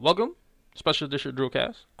Welcome, Special Edition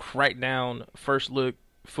Drillcast. Crackdown first look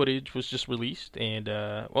footage was just released, and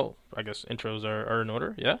I guess intros are in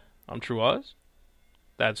order. Yeah, I'm True Oz.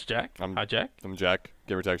 That's Jack. I'm Hi, Jack. I'm Jack.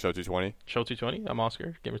 Gamertag Show 220. Show 220. I'm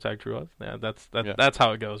Oscar. Gamertag True Oz. Yeah, Yeah, that's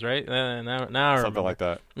how it goes, right? Now I something remember. like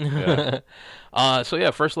that.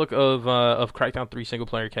 Yeah, First look of Crackdown 3 single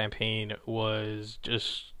player campaign was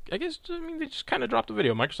just, they just kind of dropped the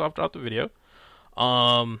video. Microsoft dropped the video.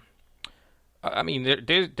 Um,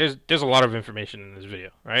 there's a lot of information in this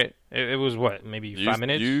video, right? It was what, maybe 5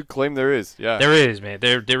 minutes? You claim there is. Yeah. There is, man.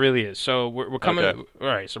 There really is. So we're coming. Okay. All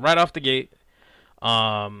right. So right off the gate,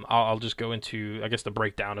 I'll just go into, I guess, the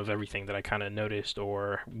breakdown of everything that I kind of noticed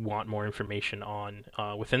or want more information on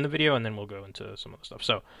within the video, and then we'll go into some other stuff.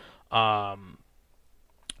 So,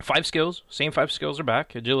 5 skills. Same 5 skills are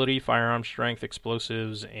back: agility, firearm strength,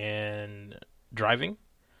 explosives, and driving.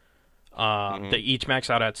 They each max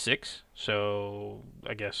out at 6, so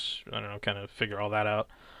I guess, I don't know, kind of figure all that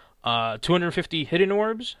out. 250 hidden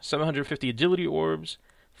orbs, 750 agility orbs,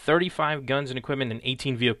 35 guns and equipment, and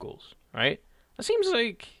 18 vehicles. Right? That seems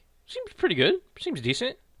pretty good. Seems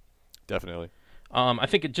decent. Definitely. I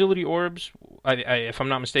think agility orbs. If I'm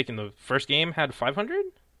not mistaken, the first game had 500.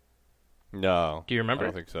 No. Do you I remember?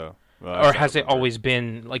 don't think so. Or has it always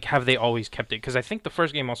been like? Have they always kept it? Because I think the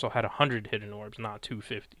first game also had 100 hidden orbs, not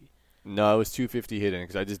 250. No, it was 250 hidden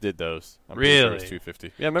because I just did those. I'm pretty sure it was Really? 250.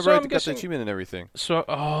 Yeah, remember So I I'm got the guessing- achievement and everything. So,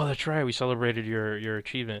 oh, that's right. We celebrated your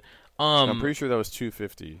achievement. I'm pretty sure that was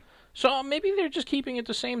 250. So maybe they're just keeping it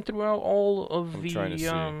the same throughout all of I'm trying to see.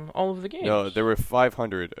 all of the games. No, there were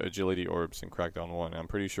 500 agility orbs in Crackdown 1. I'm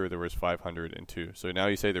pretty sure there was 500 in 2. So now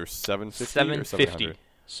you say there's 750 or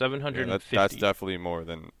 700? 750. That's definitely more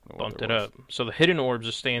than what Bumped there it was. up. So the hidden orbs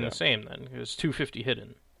are staying Yeah. the same then. It's 250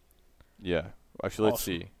 hidden. Yeah. Actually, let's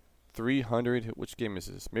Awesome. see. 300. Which game is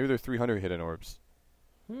this? Maybe there are 300 hidden orbs.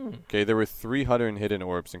 Hmm. Okay, there were 300 hidden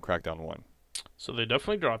orbs in Crackdown 1. So they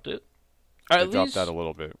definitely dropped it. They At dropped least that a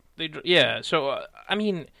little bit. yeah. So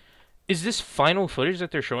is this final footage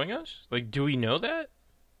that they're showing us? Like, do we know that?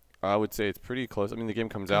 I would say it's pretty close. I mean, the game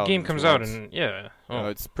comes The out. game in comes 2 out months. and yeah. Oh,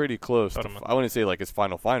 It's pretty close. About a month. I wouldn't say like it's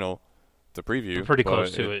final. It's a preview. we're pretty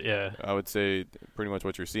close but to it. Yeah. I would say pretty much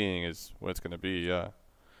what you're seeing is what it's going to be. Yeah.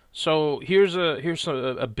 So here's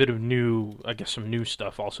a bit of new, I guess, some new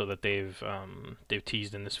stuff also that they've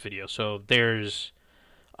teased in this video. So there's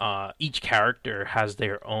each character has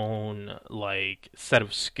their own like set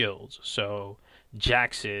of skills. So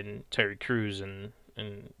Jackson, Terry Crews, and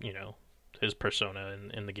his persona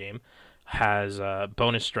in the game has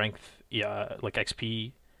bonus strength, like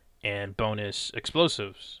XP, and bonus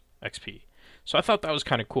explosives XP. So I thought that was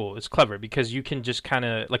kind of cool. It's clever because you can just kind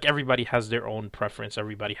of like everybody has their own preference.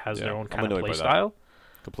 Everybody has Yeah, their own I'm kind of annoyed play by that. style.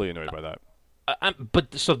 Completely annoyed by that.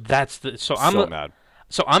 But so that's the so So mad.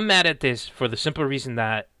 so I'm mad at this for the simple reason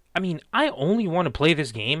that I only want to play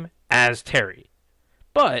this game as Terry,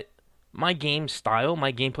 but my gameplay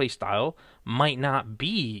style might not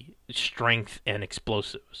be strength and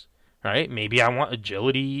explosives, right? Maybe I want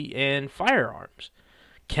agility and firearms.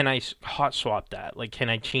 Can I hot swap that? Like, can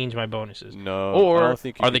I change my bonuses? No. I Or don't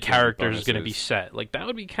think you are can the change your characters going to be bonuses. set? Like, that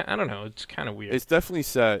would be, I don't know, it's kind of weird. It's definitely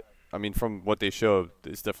set. I mean, from what they showed,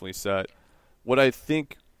 it's definitely set. What I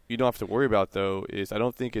think you don't have to worry about though is I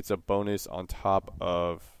don't think it's a bonus on top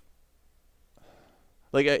of.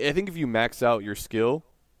 Like I think if you max out your skill,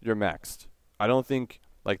 you're maxed. I don't think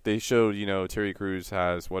like they showed. Terry Crews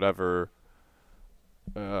has whatever.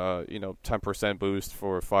 10% boost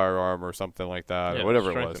for a firearm or something like that, Yeah, or whatever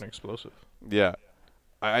it strength was. and explosive. Yeah,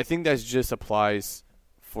 I think that just applies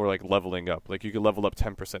for like leveling up. Like you could level up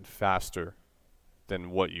 10% faster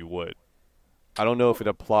than what you would. I don't know if it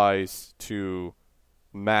applies to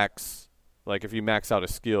max. Like if you max out a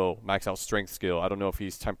skill, max out strength skill. I don't know if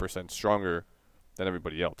he's 10% stronger than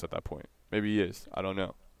everybody else at that point. Maybe he is. I don't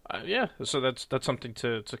know. Yeah, so that's something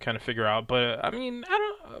to kind of figure out. But I don't.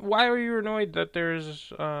 Why are you annoyed that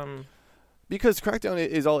there's? Because Crackdown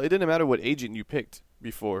is all. It didn't matter what agent you picked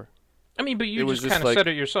before. But It you was just just kind of like- said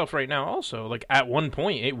it yourself right now. Also, like at one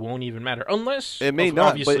point, it won't even matter unless It may not,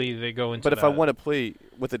 Obviously, they go into. But if I that. want to play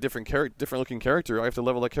with a different looking character, I have to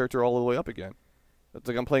level that character all the way up again. It's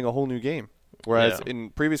like I'm playing a whole new game. Whereas Yeah. in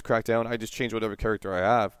previous Crackdown, I just change whatever character I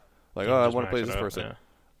have. Like, You I just want to max play it this up, person, yeah.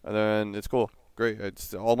 and then it's cool, great.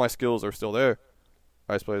 It's all my skills are still there.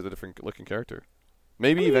 I just play as a different looking character.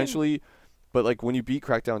 Maybe eventually, but like when you beat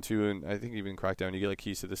Crackdown 2, and I think even Crackdown, you get like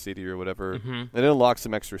keys to the city or whatever, Mhm. and it unlocks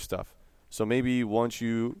some extra stuff. So maybe once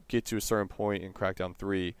you get to a certain point in Crackdown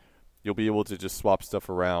 3, you'll be able to just swap stuff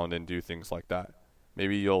around and do things like that.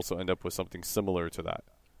 Maybe you also end up with something similar to that.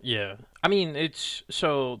 Yeah. I mean, it's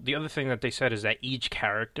so the other thing that they said is that each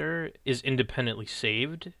character is independently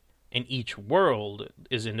saved and each world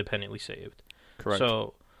is independently saved. Correct.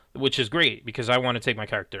 So, which is great because I want to take my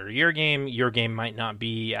character to your game. Your game might not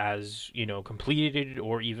be as, completed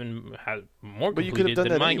or even have more But you could have completed done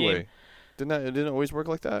than that my game. anyway. It didn't always work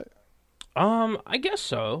like that? I guess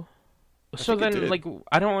so. I So think it then, did. like,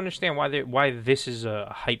 I don't understand why this is a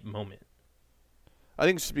hype moment. I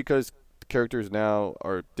think it's just because the characters now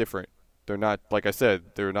are different. They're not, like I said,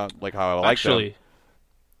 they're not like how I like them. Actually,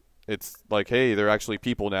 It's like, hey, they're actually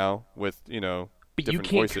people now with, but different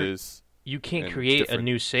voices you can't and create a different.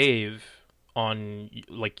 new save on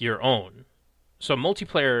like your own. So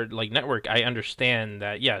multiplayer like network, I understand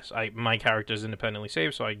that yes, my character is independently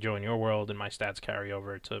saved, so I join your world and my stats carry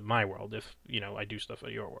over to my world if I do stuff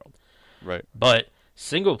at your world. Right. But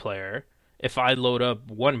single player, if I load up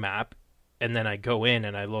one map and then I go in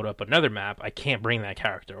and I load up another map, I can't bring that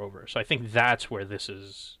character over. So I think that's where this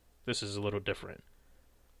is a little different.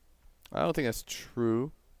 I don't think that's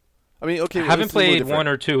true. I mean, okay, I haven't it's a little played different. one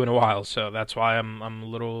or two in a while, so that's why I'm a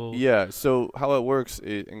little. Yeah. So how it works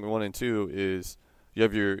in 1 and 2 is you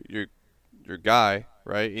have your guy,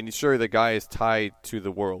 right? And sure, the guy is tied to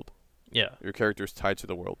the world. Yeah. Your character is tied to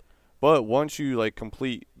the world. But once you like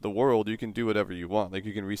complete the world, you can do whatever you want. Like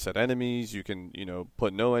you can reset enemies, you can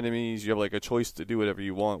put no enemies. You have like a choice to do whatever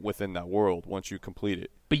you want within that world once you complete it.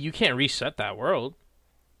 But you can't reset that world.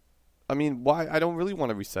 I mean, why? I don't really want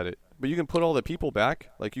to reset it, but you can put all the people back.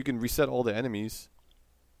 Like you can reset all the enemies.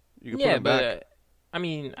 You can put Yeah, them but back. I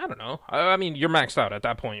mean, I don't know. I mean, you're maxed out at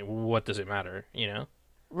that point. What does it matter,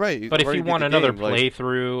 Right. But I've if you already beat want the another game. Like,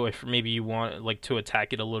 playthrough, if maybe you want like to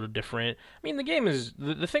attack it a little different. I mean, the game is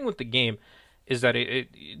the thing with the game is that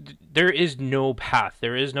there is no path.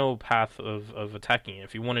 There is no path of attacking it.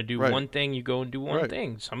 If you want to do right. one thing, you go and do one Right.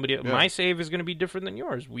 thing. Yeah. My save is going to be different than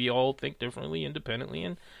yours. We all think differently, independently,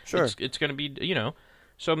 and Sure. it's going to be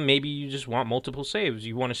So maybe you just want multiple saves.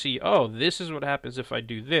 You want to see, oh, this is what happens if I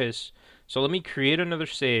do this. So let me create another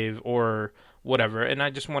save or whatever, and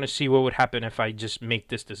I just want to see what would happen if I just make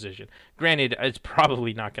this decision. Granted, it's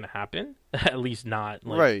probably not going to happen. At least not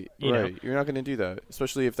like Right. you know. Right. You're not going to do that,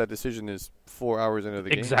 especially if that decision is 4 hours into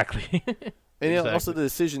the game. Exactly. And also Exactly. the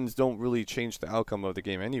decisions don't really change the outcome of the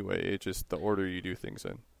game anyway. It's just the order you do things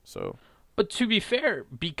in. So But to be fair,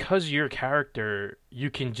 because your character,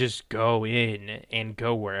 you can just go in and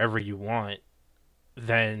go wherever you want.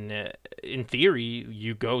 Then, in theory,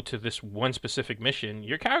 you go to this one specific mission.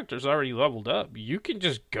 Your character's already leveled up. You can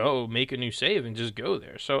just go make a new save and just go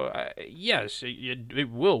there. So, yes, it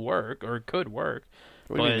will work or it could work.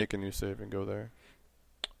 what do you mean But make a new save and go there?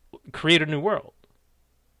 create a new world.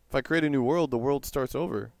 If I create a new world, the world starts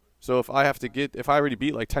over. So if I already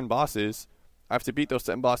beat like 10 bosses, I have to beat those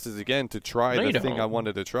 10 bosses again to try No, you the thing I don't.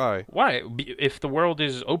 wanted to try. Why? If the world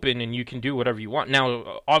is open and you can do whatever you want. Now,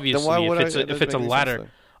 Then obviously, why would if that it's a doesn't make any sense ladder,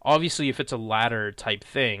 then. obviously if it's a ladder type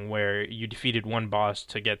thing where you defeated one boss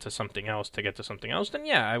to get to something else then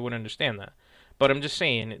yeah, I would understand that. But I'm just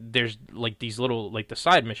saying there's like these little like the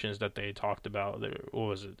side missions that they talked about. What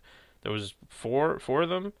was it? There was four of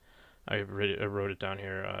them. I wrote it down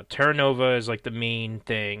here. Terra Nova is like the main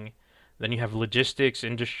thing. Then you have logistics,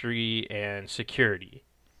 industry, and security.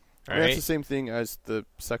 I All mean, that's right, the same thing as the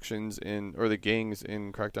sections or the gangs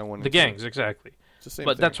in Crackdown 1 the and 2. gangs exactly. It's the same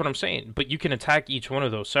But thing. that's what I'm saying. But you can attack each one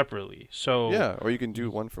of those separately. So Yeah, or you can do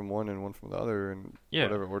one from one and one from the other in Yeah.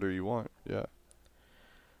 whatever order you want. Yeah.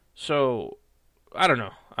 So I don't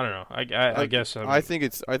know. I guess I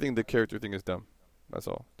think the character thing is dumb. That's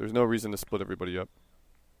all. There's no reason to split everybody up.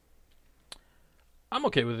 I'm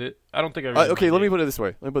okay with it. I don't think I. Really Okay, mind let me it. put it this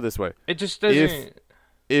way. It just doesn't.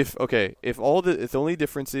 If the only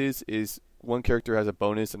difference is one character has a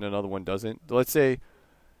bonus and another one doesn't. Let's say,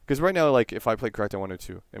 because right now, like if I play Crackdown 1 or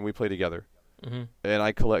 2 and we play together, Mhm. and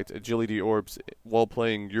I collect agility orbs while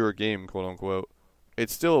playing your game, quote unquote,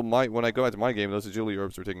 it's still when I go out to my game, those agility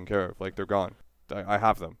orbs are taken care of. Like they're gone. I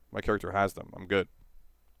have them. My character has them. I'm good.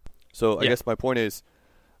 So I Yeah. guess my point is,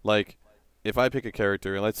 like, if I pick a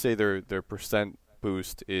character and let's say their percent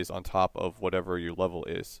boost is on top of whatever your level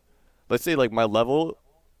is. Let's say like my level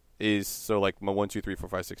is so like my 1, 2, 3, 4,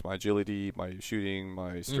 5, 6, my agility, my shooting,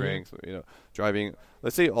 my strength, driving.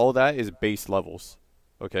 Let's say all that is base levels.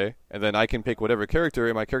 Okay? And then I can pick whatever character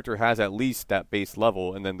and my character has at least that base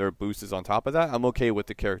level and then their boost is on top of that. I'm okay with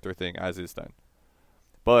the character thing as is then.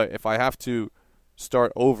 But if I have to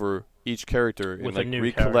start over each character and With a like new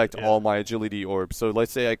recollect character, yeah. all my agility orbs. So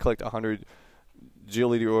let's say I collect 100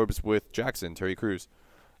 agility orbs with Jackson, Terry Crews.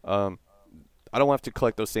 I don't have to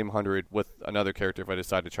collect those same 100 with another character if I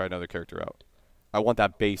decide to try another character out. I want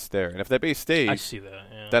that base there. And if that base I stays, see that.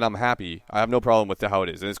 Yeah. then I'm happy. I have no problem with how it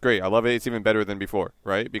is. And it's great. I love it. It's even better than before,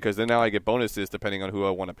 right? Because then now I get bonuses depending on who I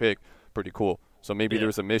want to pick. Pretty cool. So maybe Yeah.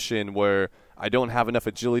 there's a mission where I don't have enough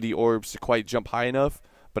agility orbs to quite jump high enough,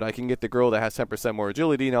 but I can get the girl that has 10% more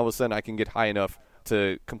agility, and all of a sudden I can get high enough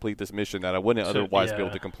to complete this mission that I wouldn't otherwise be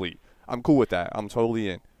able to complete. I'm cool with that. I'm totally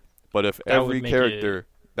in. But if That would every make character,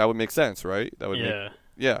 that would make sense, right? That would Yeah.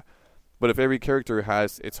 yeah. But if every character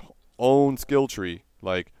has its own skill tree,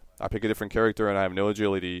 like I pick a different character and I have no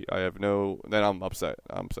agility, then I'm upset.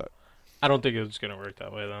 I don't think it's gonna work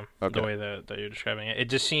that way though. Okay. The way that you're describing it, it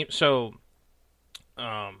just seems so.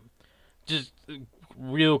 Just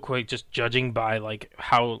real quick, just judging by like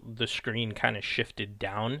how the screen kind of shifted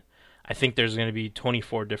down, I think there's gonna be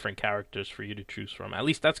 24 different characters for you to choose from. At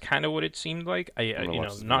least that's kind of what it seemed like.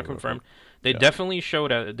 Not confirmed. They definitely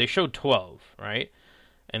showed they showed 12, right?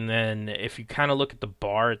 And then if you kind of look at the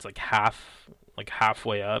bar, it's like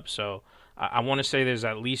halfway up. So I want to say there's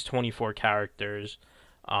at least 24 characters,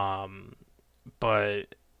 but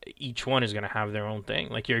each one is going to have their own thing.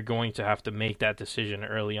 Like you're going to have to make that decision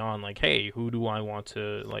early on. Like, hey, who do I want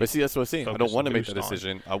to like? But see, that's what I'm saying. I don't want to make the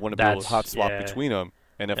decision. I want to be able to hot swap between them.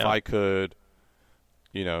 And if I could,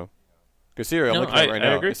 because here I'm looking at it right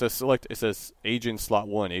now. Agree. It says agent slot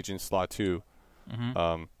 1, agent slot 2.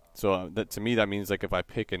 Mm-hmm. So that to me that means like if I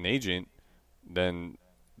pick an agent, then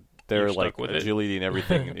they're like agility and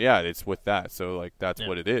everything. Yeah, it's with that. So like that's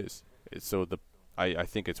what it is. I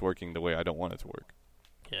think it's working the way I don't want it to work.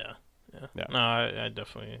 Yeah. No, I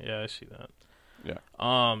definitely I see that. Yeah.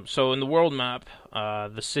 So in the world map,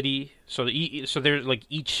 the city. So there's like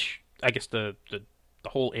each. I guess the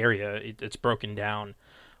whole area. It's broken down.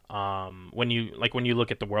 When you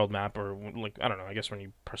look at the world map, or like I don't know. I guess when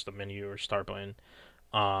you press the menu or start button.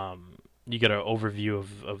 You get an overview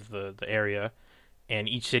of the area, and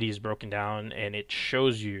each city is broken down, and it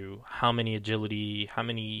shows you how many agility, how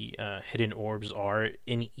many hidden orbs are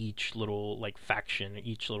in each little like faction,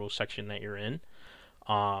 each little section that you're in.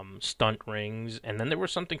 Stunt rings, and then there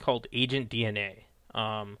was something called Agent DNA.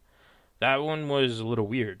 That one was a little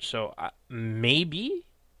weird. So maybe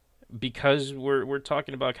because we're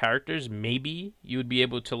talking about characters, maybe you would be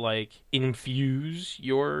able to like infuse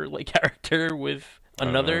your like character with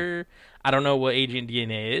another. I don't know what Agent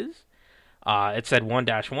DNA is. It said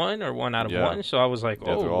 1-1 or 1 out of 1, so I was like,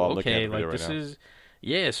 okay, like this is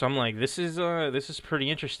so I'm like, this is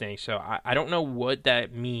pretty interesting. So I don't know what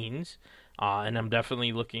that means, and I'm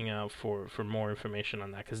definitely looking out for more information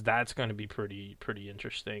on that, because that's going to be pretty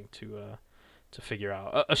interesting to figure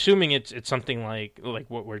out. Assuming it's something like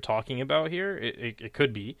what we're talking about here, it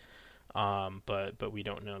could be, but we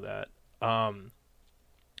don't know that.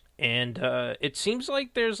 And it seems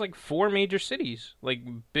like there's like 4 major cities, like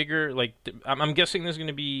bigger. Like I'm guessing there's going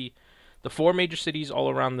to be the 4 major cities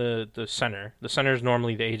all around the center. The center is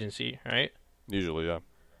normally the agency, right? Usually, yeah.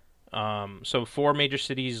 So 4 major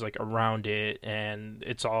cities like around it, and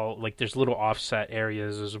it's all like there's little offset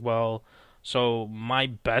areas as well. So my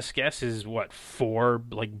best guess is 4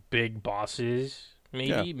 like big bosses.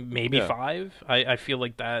 Maybe 5. I feel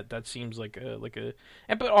like that seems like a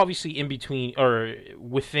but obviously in between or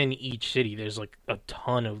within each city there's like a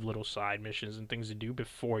ton of little side missions and things to do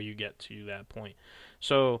before you get to that point.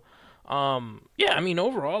 So I mean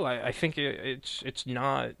overall I think it's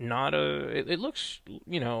not it looks,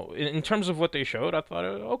 in terms of what they showed, I thought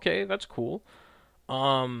okay, that's cool.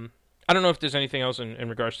 I don't know if there's anything else in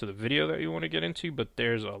regards to the video that you want to get into, but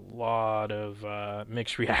there's a lot of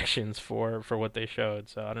mixed reactions for what they showed.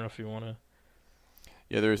 So I don't know if you want to.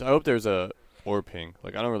 Yeah, I hope there's a orb ping.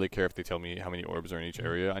 Like I don't really care if they tell me how many orbs are in each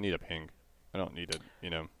area. I need a ping. I don't need it.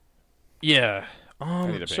 Yeah. I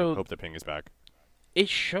need a ping. Hope the ping is back. It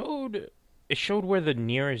showed where the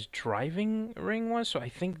nearest driving ring was, so I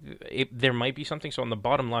think there might be something. So on the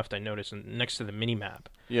bottom left, I noticed next to the mini map.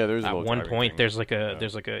 Yeah, there's at one point. There's like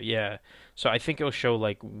a So I think it'll show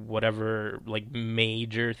like whatever like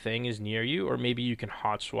major thing is near you, or maybe you can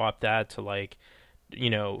hot swap that to like,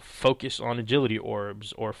 focus on agility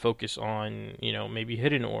orbs, or focus on maybe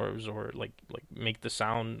hidden orbs, or like make the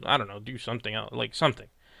sound. I don't know, do something else, like something.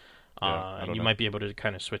 And you might be able to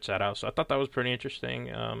kind of switch that out. So I thought that was pretty interesting.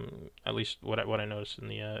 At least what I noticed in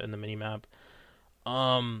the mini map.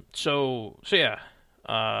 So yeah.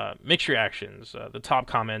 Mixed reactions. The top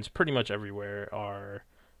comments pretty much everywhere are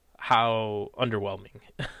how underwhelming.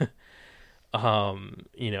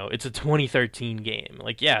 It's a 2013 game.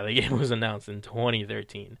 Like, yeah, the game was announced in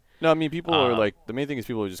 2013. No, I mean people are like the main thing is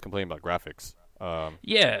people are just complaining about graphics.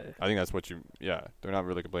 Yeah. I think that's they're not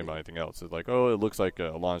really complaining about anything else. It's like, oh, it looks like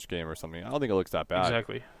a launch game or something. I don't think it looks that bad.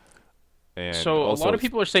 Exactly. and So a also lot of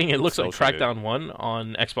people are saying it looks like cel shaded. Crackdown 1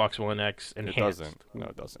 on Xbox One X It enhanced. doesn't. No,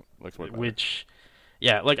 it doesn't. Looks way better. Which,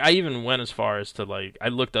 yeah, like I even went as far as to like I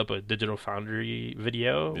looked up a Digital Foundry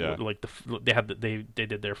video. Yeah. Like they had they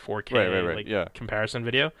did their 4K Right. like Yeah. comparison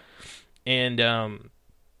video, and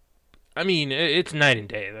I mean it's night and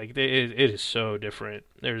day. Like it is so different.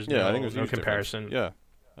 There's Yeah, I think there's no a huge difference. comparison. Yeah,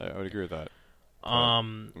 I would agree with that. I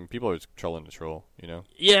mean, people are just trolling the troll, you know.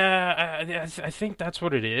 Yeah, I think that's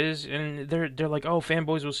what it is, and they're like, oh,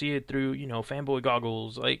 fanboys will see it through fanboy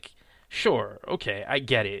goggles. Like, sure, okay, I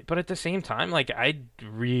get it, but at the same time, like, I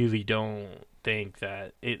really don't think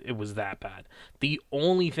that it was that bad. The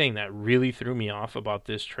only thing that really threw me off about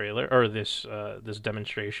this trailer or this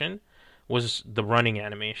demonstration was the running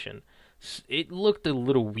animation. It looked a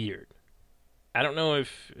little weird. I don't know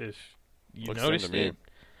if you Looks the same noticed to me. it.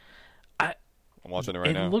 I'm watching it right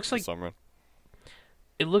It now. looks like- Summer.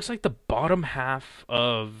 It looks like the bottom half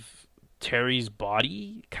of Terry's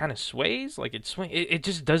body kind of sways, like it swing. It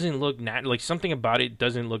just doesn't look like something about it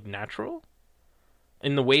doesn't look natural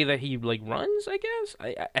in the way that he like runs. I guess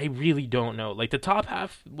I really don't know. Like the top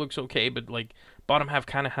half looks okay, but like bottom half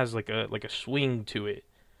kind of has like a swing to it,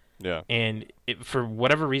 Yeah. and it for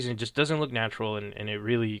whatever reason it just doesn't look natural, and it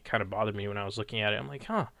really kind of bothered me when I was looking at it. I'm like,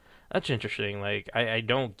 huh. That's interesting. Like I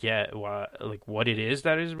don't get what it is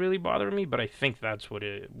that is really bothering me, but I think that's what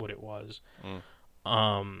it was. Mm.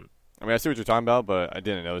 Um, I mean, I see what you're talking about, but I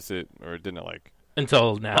didn't notice it, or it didn't like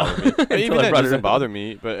until now. bother me. I mean, Until even I that brought it doesn't up. bother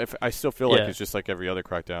me, but if I still feel like Yeah. it's just like every other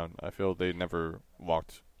Crackdown. I feel they never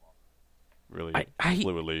walked really I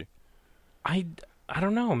fluidly. I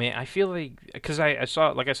don't know, man. I feel like because I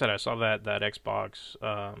saw, like I said, I saw that Xbox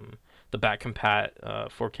the back compat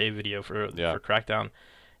 4K video for Crackdown,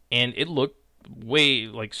 and it looked way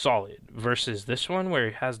like solid versus this one where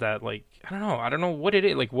it has that like I don't know what it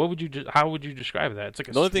is. Like, what would you how would you describe that? It's like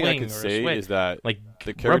a The only thing I swing can or a say sway. is that like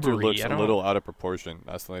the character rubbery. looks I a don't little out of proportion.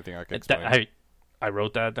 That's the only thing I can know. explain. I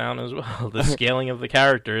wrote that down as well. The scaling of the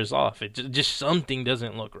character is off. It just something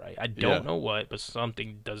doesn't look right. I don't know what, but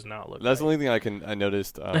something does not look That's right. the only thing I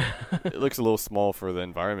noticed. It looks a little small for the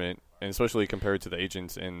environment, and especially compared to the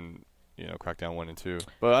agents in Crackdown 1 and 2.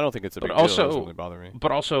 But I don't think it's a big deal. It doesn't really bother me.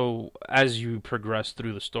 But also, as you progress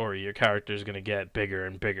through the story, your character is going to get bigger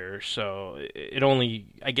and bigger. So it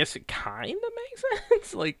only, I guess it kind of makes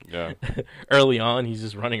sense. Like, Yeah. early on, he's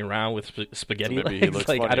just running around with spaghetti So maybe legs. he looks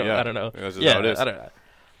Like, funny, I don't know. That's just how it is. I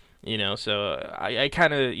don't know. So I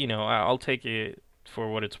kind of, I'll take it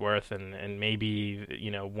for what it's worth. And maybe,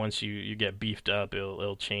 once you get beefed up,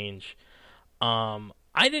 it'll change.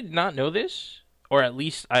 I did not know this. Or at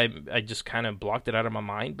least I just kind of blocked it out of my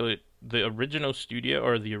mind. But the original studio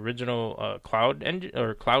or the original Cloud Engine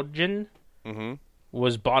or CloudGen Mm-hmm.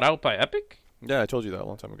 was bought out by Epic. Yeah, I told you that a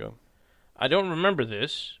long time ago. I don't remember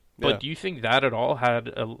this, but Yeah. do you think that at all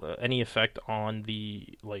had any effect on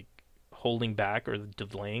the like holding back or the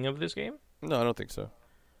delaying of this game? No, I don't think so.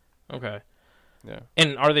 Okay. Yeah.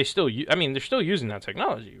 And are they still? I mean, they're still using that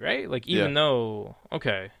technology, right? Like even Yeah. though,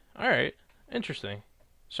 okay, all right, interesting.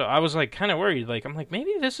 So I was like kind of worried. Like I'm like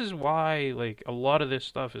maybe this is why like a lot of this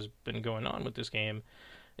stuff has been going on with this game,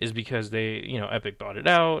 is because they Epic bought it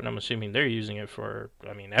out, and I'm assuming they're using it for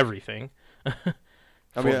everything. I mean,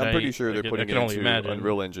 I'm Fortnite, pretty sure they're I putting it can only into imagine.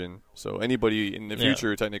 Unreal Engine, so anybody in the Yeah.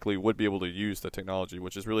 future technically would be able to use the technology,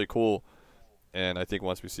 which is really cool. And I think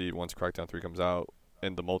once Crackdown 3 comes out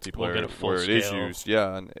and the multiplayer get a full where it is scale. used,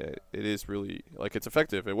 yeah, and it is really like it's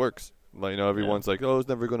effective. It works. Like everyone's like, oh, it's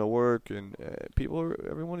never gonna work, and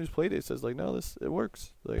everyone who's played it says like, no, it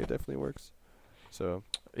works. Like it definitely works. So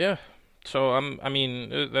Yeah. So I mean,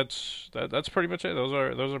 that's pretty much it. Those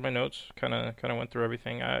are my notes. Kind of went through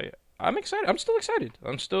everything. I'm excited. I'm still excited.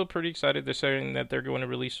 I'm still pretty excited. They're saying that they're going to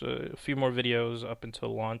release a few more videos up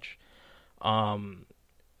until launch. I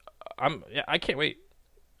can't wait.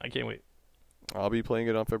 I can't wait. I'll be playing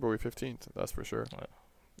it on February 15th. That's for sure.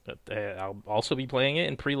 I'll also be playing it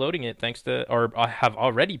and preloading it or I have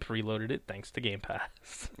already preloaded it thanks to Game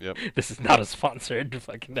Pass. Yep. This is not a sponsored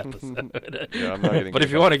fucking episode. Yeah, I'm not getting. But if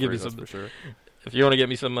Game you Pass want to for give me free, that's some, for sure. if you want to get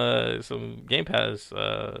me some Game Pass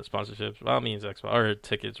sponsorships, by all means, Xbox or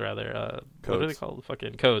tickets rather. What are they Codes. called?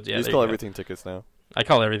 Fucking codes. Yeah, You just there call you go. everything tickets now. I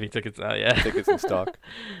call everything tickets now. Yeah, Tickets in stock.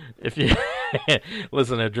 If you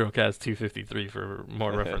listen to Drillcast 253 for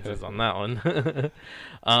more references on that one.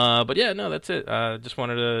 But yeah, no, that's it. Just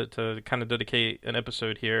wanted to kind of dedicate an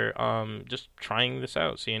episode here. Just trying this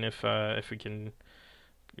out, seeing if we can,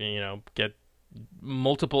 get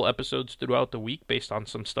multiple episodes throughout the week based on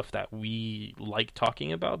some stuff that we like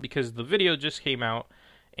talking about, because the video just came out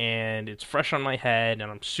and it's fresh on my head and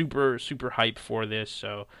I'm super super hyped for this.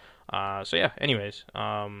 So yeah, anyways,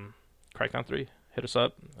 Crackdown 3. Hit us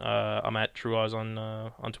up. I'm at TrueOz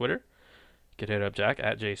on Twitter. Get hit up Jack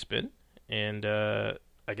at JSpin. And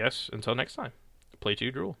I guess until next time, play to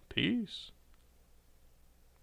your drool. Peace.